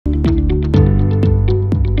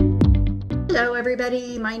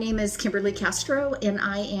everybody. My name is Kimberly Castro, and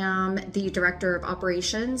I am the Director of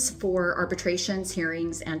Operations for Arbitrations,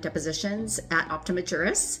 Hearings, and Depositions at Optima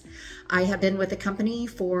Juris. I have been with the company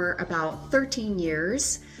for about 13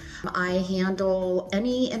 years. I handle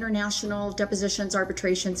any international depositions,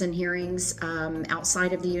 arbitrations, and hearings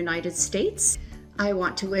outside of the United States. I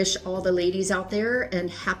want to wish all the ladies out there a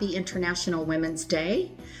happy International Women's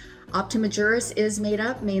Day. Optima Juris is made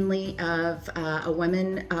up mainly of a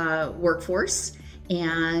women workforce,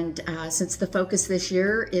 and since the focus this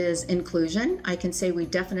year is inclusion, I can say we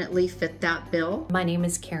definitely fit that bill. My name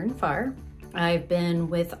is Karen Farr. I've been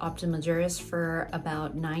with Optima Juris for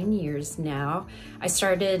about 9 years now. I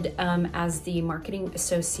started as the marketing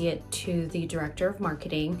associate to the director of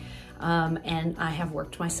marketing, and I have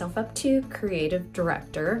worked myself up to creative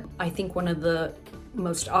director. I think one of the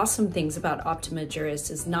most awesome things about Optima Juris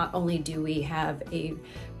is not only do we have a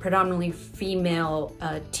predominantly female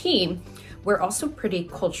team, we're also pretty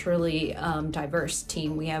culturally diverse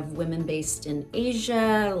team. We have women based in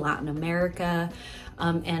Asia, Latin America,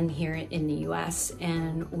 and here in the US.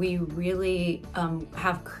 And we really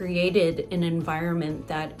have created an environment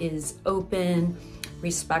that is open,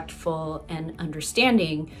 respectful, and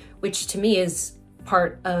understanding, which to me is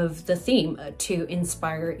part of the theme to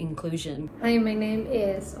inspire inclusion. Hi, my name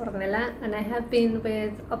is Ornella, and I have been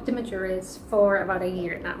with Optima Juris for about a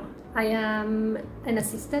year now. I am an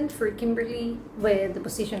assistant for Kimberly with the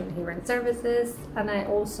position of Hearing Services, and I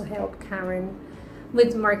also help Karen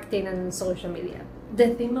with marketing and social media.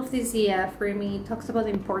 The theme of this year for me talks about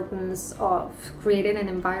the importance of creating an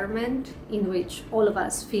environment in which all of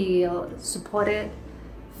us feel supported,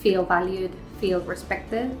 feel valued, feel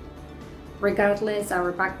respected, regardless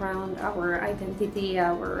our background, our identity,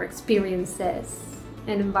 our experiences,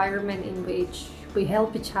 an environment in which we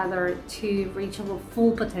help each other to reach our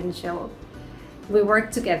full potential. We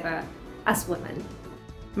work together as women.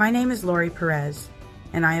 My name is Lori Perez,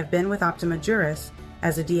 and I have been with Optima Juris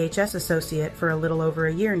as a DHS associate for a little over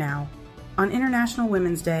a year now. On International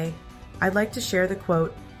Women's Day, I'd like to share the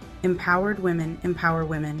quote, "Empowered women empower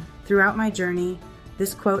women." Throughout my journey,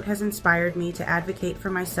 this quote has inspired me to advocate for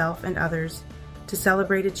myself and others, to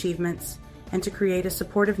celebrate achievements, and to create a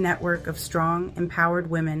supportive network of strong, empowered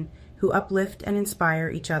women who uplift and inspire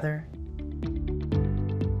each other.